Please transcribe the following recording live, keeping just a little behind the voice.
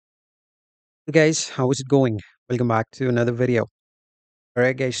Hey guys, how's it going? Welcome back to another video. All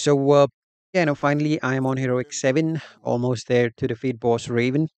right, guys. Finally, I am on Heroic 7, almost there to defeat boss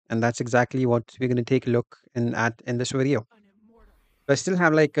Raven, and that's exactly what we're going to take a look in this video. I still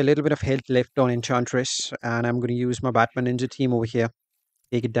have like a little bit of health left on Enchantress, and I'm going to use my Batman Ninja team over here,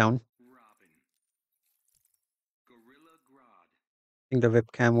 take it down. I think the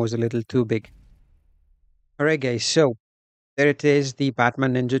webcam was a little too big. All right, guys. So there it is, the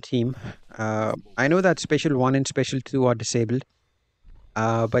Batman Ninja team. I know that Special 1 and Special 2 are disabled.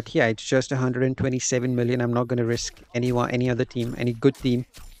 But yeah, it's just 127 million. I'm not going to risk any other team, any good team,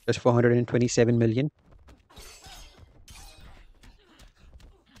 just for 127 million.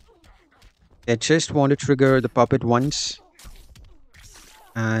 I just want to trigger the puppet once,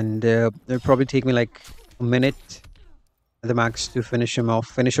 and it'll probably take me like a minute at the max to finish her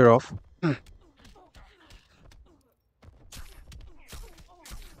off.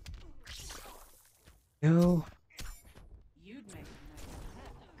 No.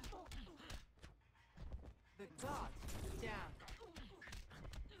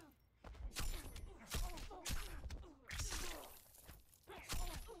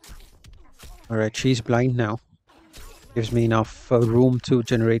 All right, she's blind now. Gives me enough room to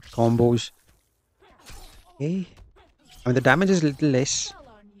generate combos. Okay. I mean, the damage is a little less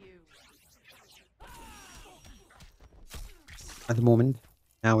at the moment.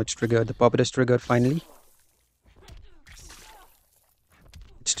 Now it's triggered. The puppet is triggered finally.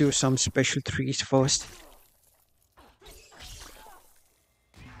 Let's do some special threes first.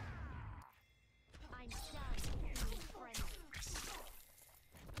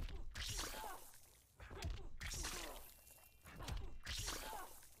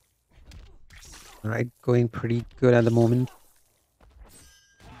 All right, going pretty good at the moment.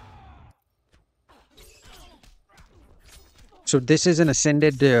 So this is an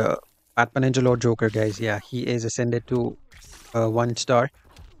ascended Batman Ninja Lord Joker, guys. Yeah, he is ascended to 1 star.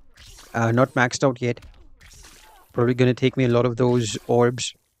 Not maxed out yet. Probably going to take me a lot of those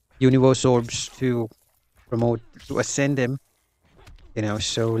orbs, universe orbs, to ascend him.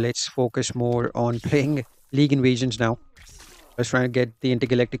 So let's focus more on playing League Invasions now. Let's try to get the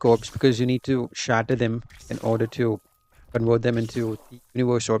intergalactic orbs because you need to shatter them in order to convert them into the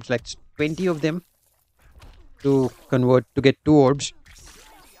universe orbs. Like 20 of them to get 2 orbs,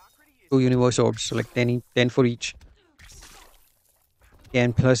 2 universe orbs. So like 10 for each.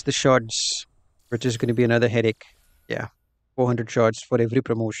 And plus the shards, which is going to be another headache. Yeah, 400 shards for every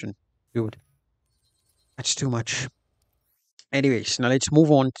promotion. Dude, that's too much. Anyways, now let's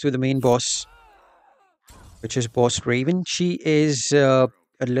move on to the main boss, which is Boss Raven. She is a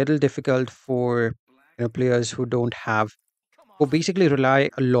little difficult for players who don't have who basically rely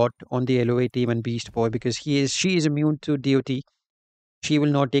a lot on the LOA team and Beast Boy because she is immune to DOT. She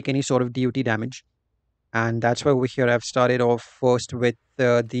will not take any sort of DOT damage. And that's why over here I've started off first with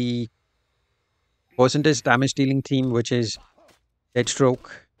the percentage damage dealing team, which is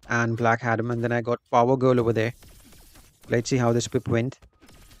Deadstroke and Black Adam, and then I got Power Girl over there. Let's see how this pip went.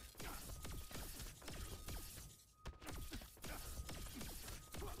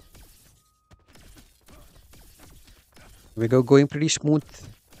 We go going pretty smooth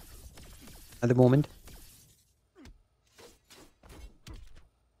at the moment.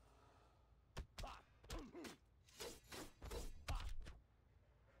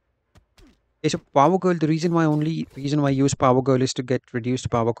 Okay, so Power Girl, the only reason why I use Power Girl is to get reduced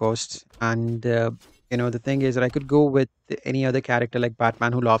power costs. And, the thing is that I could go with any other character like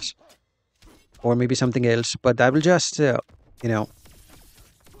Batman Who Laughs or maybe something else, but that will just, you know,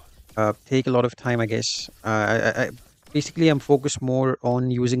 take a lot of time, I guess. Basically, I'm focused more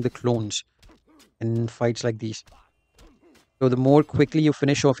on using the clones in fights like these. So the more quickly you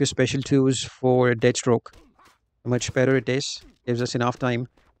finish off your special twos for Deadstroke, the much better it is. Gives us enough time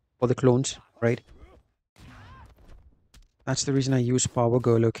for the clones, right? That's the reason I use Power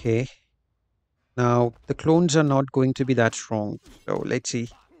Girl, okay? Now, the clones are not going to be that strong. So let's see.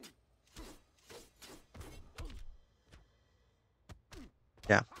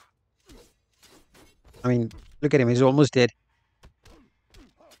 Yeah. I mean, look at him. He's almost dead.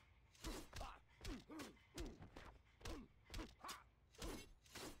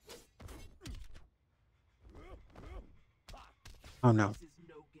 Oh no.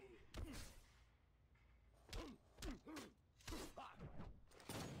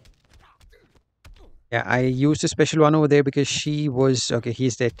 Yeah, I used a special one over there because she was... Okay,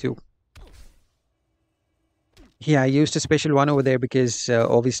 he's dead too. Yeah, I used a special one over there because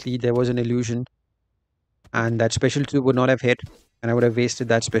obviously there was an illusion. And that special 2 would not have hit. And I would have wasted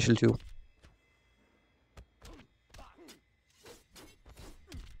that special 2.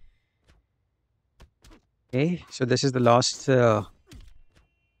 Okay, so this is the last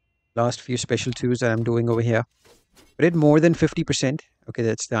few special twos that I'm doing over here. We did more than 50%. Okay,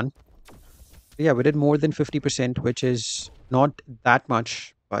 that's done. Yeah, we did more than 50%, which is not that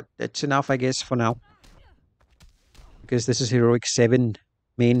much, but it's enough, I guess, for now. Because this is Heroic 7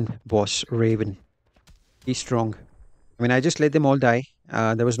 main boss, Raven. He's strong. I mean, I just let them all die.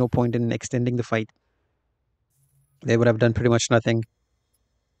 There was no point in extending the fight. They would have done pretty much nothing.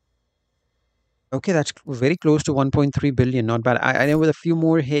 Okay, that's very close to 1.3 billion. Not bad. I know with a few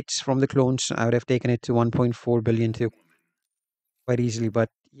more hits from the clones, I would have taken it to 1.4 billion too, quite easily. But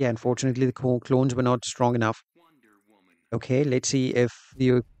yeah, unfortunately, the clones were not strong enough. Okay, let's see if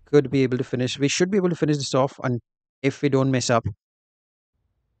we could be able to finish. We should be able to finish this off, and if we don't mess up.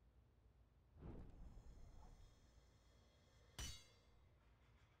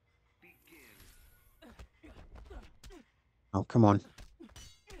 Oh, come on.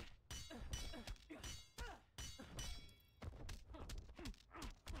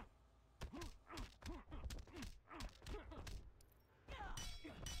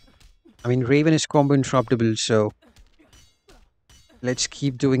 I mean, Raven is combo interruptible, so let's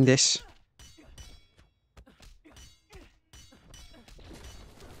keep doing this.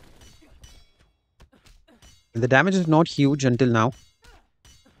 The damage is not huge until now.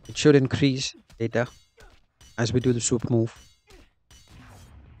 It should increase later as we do the super move.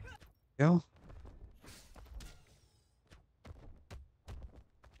 Yeah.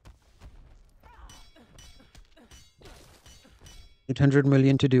 800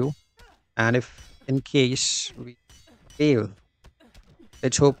 million to do. And if in case we fail,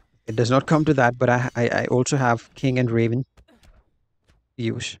 let's hope it does not come to that, but I also have King and Raven to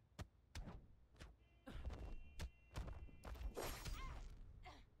use.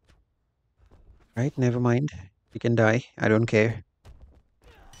 Right, never mind. We can die. I don't care.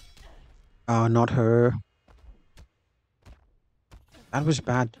 Not her. That was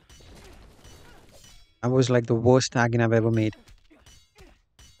bad. That was like the worst tagging I've ever made.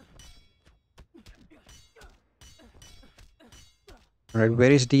 Alright,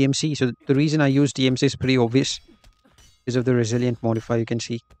 where is DMC? So the reason I use DMC is pretty obvious. Because of the resilient modifier you can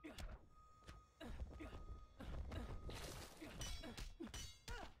see.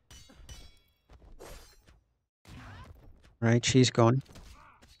 Right, she's gone.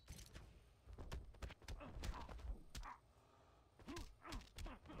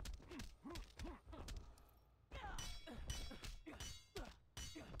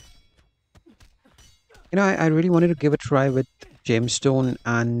 You know, I really wanted to give a try with Gemstone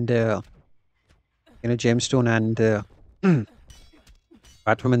and Gemstone and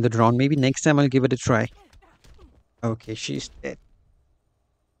Batwoman the Drawn. Maybe next time I'll give it a try. Okay, she's dead.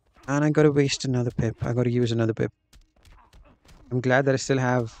 And I gotta waste another pip. I gotta use another pip. I'm glad that I still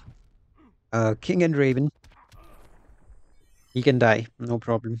have King and Raven. He can die, no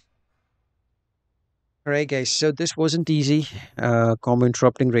problem. Alright guys, so this wasn't easy. Combo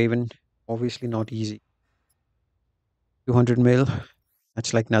interrupting Raven, obviously not easy. 200 mil,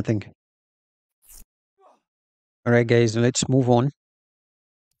 that's like nothing. Alright guys, let's move on.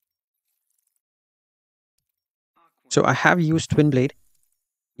 So I have used Twin Blade,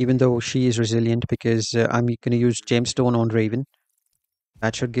 even though she is resilient, because I'm going to use Gemstone on Raven.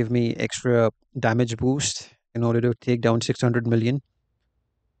 That should give me extra damage boost in order to take down 600 million.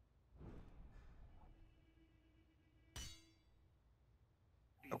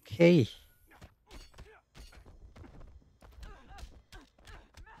 Okay.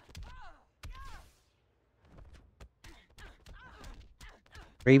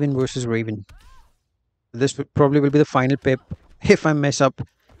 Raven versus Raven. This probably will be the final pip. If I mess up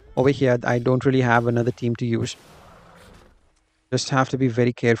over here, I don't really have another team to use. Just have to be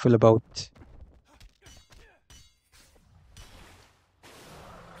very careful about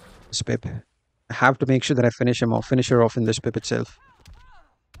this pip. I have to make sure that I finish her off in this pip itself.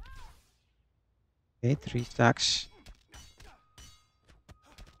 Okay, 3 stacks.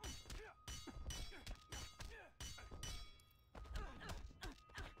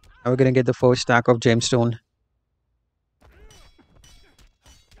 Now we're gonna get the first stack of Gemstone.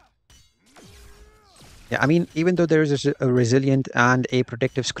 Yeah, I mean, even though there is a resilient and a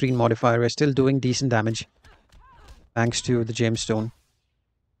protective screen modifier, we're still doing decent damage. Thanks to the Gemstone.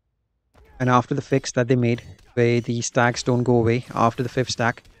 And after the fix that they made, where the stacks don't go away after the 5th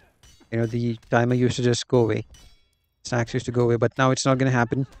stack, you know, the timer used to just go away. Stacks used to go away, but now it's not gonna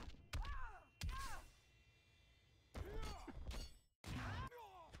happen.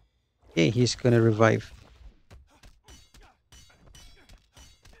 Okay, he's gonna revive.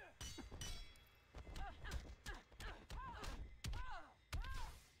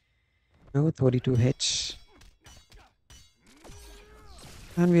 No, 32 hits.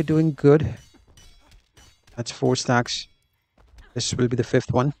 And we're doing good. That's 4 stacks. This will be the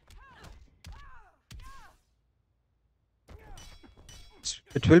 5th one.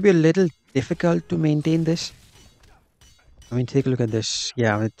 It will be a little difficult to maintain this. I mean, take a look at this.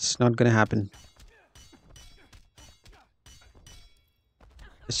 Yeah, it's not gonna happen.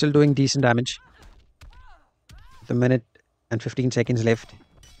 It's still doing decent damage. The minute and 15 seconds left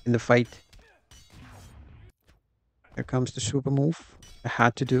in the fight. Here comes the super move. I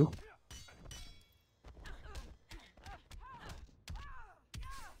had to do.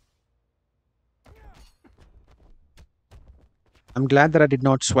 I'm glad that I did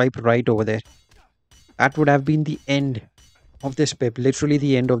not swipe right over there. That would have been the end of this pip. Literally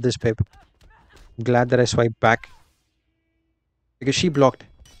the end of this pip. I'm glad that I swiped back. Because she blocked.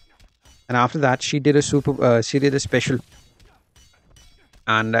 And after that, she did a special.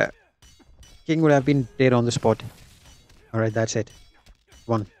 And King would have been dead on the spot. Alright, that's it.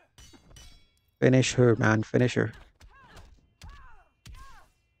 One. Finish her, man. Finish her.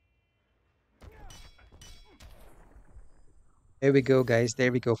 There we go, guys.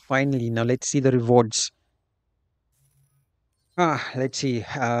 There we go. Finally. Now let's see the rewards. Let's see.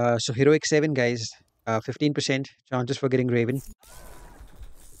 So Heroic 7, guys. 15% chances for getting Raven.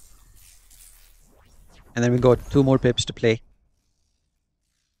 And then we got 2 more pips to play.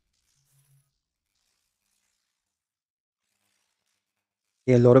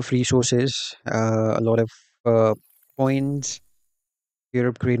 Yeah, a lot of resources, a lot of coins, gear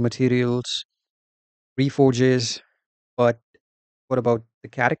upgrade materials, reforges. But what about the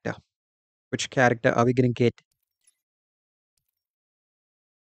character? Which character are we gonna get?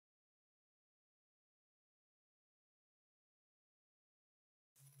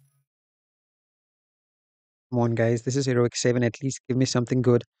 Come on, guys. This is Heroic 7. At least give me something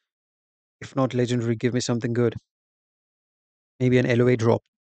good. If not legendary, give me something good. Maybe an LOA drop.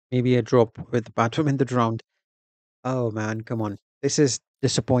 Maybe a drop with Batman in the Drowned. Oh man, come on. This is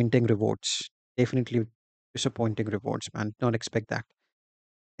disappointing rewards. Definitely disappointing rewards, man. Did not expect that.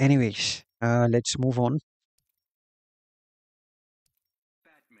 Anyways, let's move on.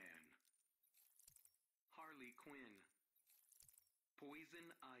 Batman, Harley Quinn, Poison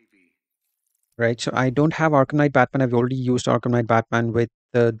Ivy. Right, so I don't have Arkham Knight Batman. I've already used Arkham Knight Batman with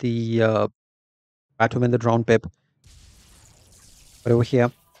the Batwoman the Drowned Pip. But over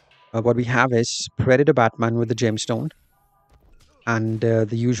here, what we have is Predator Batman with the Gemstone and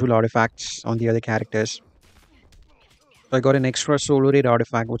the usual artifacts on the other characters. So I got an extra Solar Raid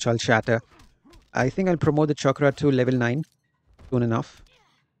artifact, which I'll shatter. I think I'll promote the Chakra to level 9 soon enough.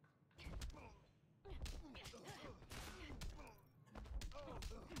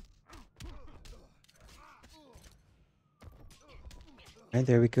 And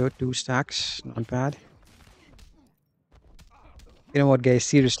there we go, 2 stacks, not bad. You know what, guys,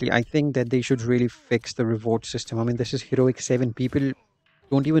 seriously, I think that they should really fix the reward system. I mean, this is Heroic 7. People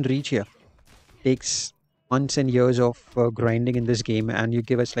don't even reach here. It takes months and years of grinding in this game, and you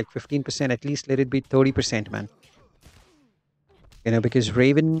give us like 15%, at least let it be 30%, man. You know, because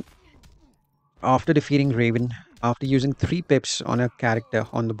Raven, after defeating Raven, after using 3 pips on a character,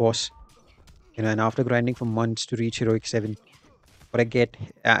 on the boss, you know, and after grinding for months to reach Heroic 7, what I get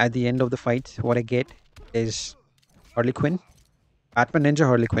at the end of the fight, what I get is Harley Quinn, Batman Ninja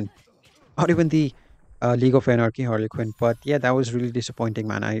Harley Quinn, not even the League of Anarchy Harley Quinn. But yeah, that was really disappointing,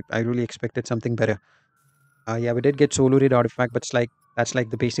 man. I really expected something better. Yeah, we did get Solo Raid artifact, but it's like that's like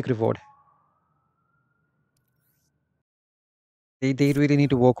the basic reward. They really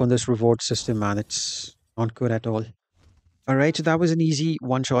need to work on this reward system, man. It's not good at all. All right, so that was an easy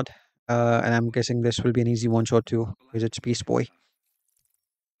one shot, and I'm guessing this will be an easy one shot too, because it's Beast Boy.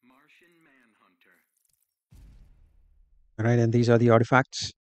 Martian Manhunter. All right, and these are the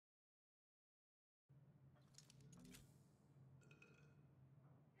artifacts.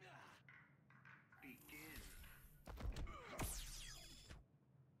 Begin.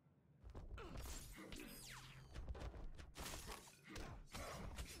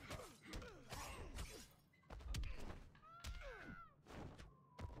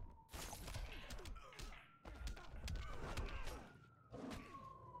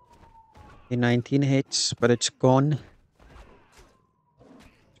 In 19 hits, but it's gone.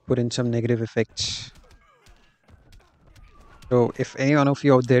 Put in some negative effects. So if any one of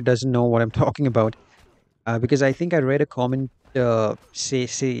you out there doesn't know what I'm talking about, because I think I read a comment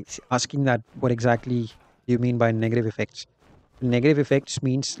asking that what exactly do you mean by negative effects? Negative effects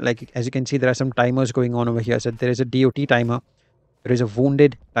means, like, as you can see, there are some timers going on over here. So there is a DOT timer, there is a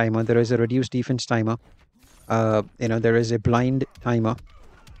wounded timer, there is a reduced defense timer, you know, there is a blind timer.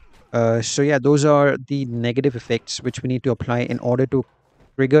 So yeah, those are the negative effects which we need to apply in order to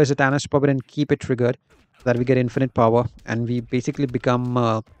triggers a Thanos power and keep it triggered so that we get infinite power and we basically become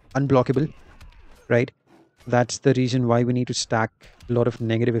unblockable, right? That's the reason why we need to stack a lot of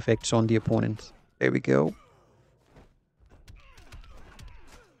negative effects on the opponents. There we go.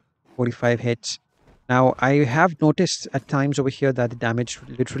 45 hits. Now, I have noticed at times over here that the damage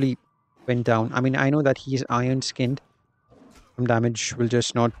literally went down. I mean, I know that he's iron skinned. Some damage will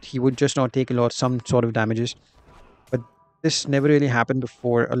just not, he would just not take a lot, some sort of damages. But this never really happened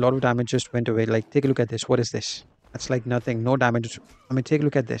before. A lot of damage just went away. Like, take a look at this. What is this? That's like nothing. No damage. I mean, take a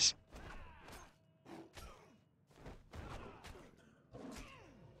look at this.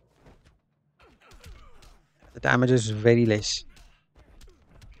 The damage is very less.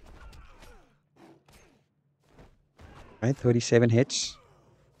 Right? 37 hits.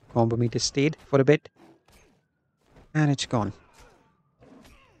 Combo meter stayed for a bit. And it's gone.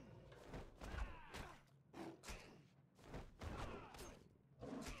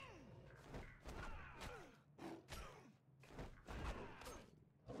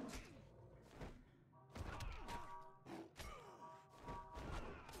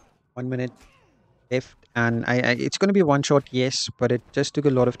 One minute left. And it's going to be one shot, yes, but it just took a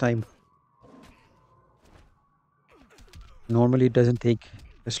lot of time. Normally, it doesn't take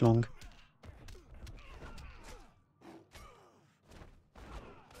this long.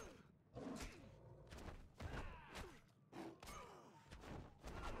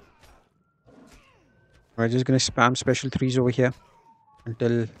 We're just going to spam special threes over here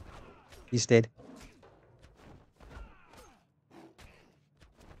until he's dead.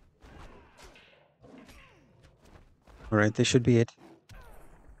 Alright, this should be it.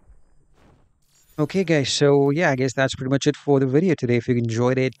 Okay, guys, so yeah, I guess that's pretty much it for the video today. If you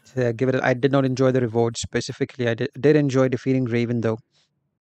enjoyed it, give it. I did not enjoy the reward specifically. I did enjoy defeating Raven though.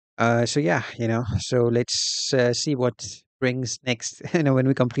 So yeah, so let's see what brings next. When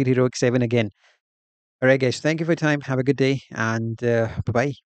we complete Heroic 7 again. All right, guys, thank you for your time. Have a good day, and bye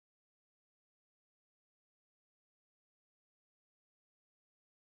bye.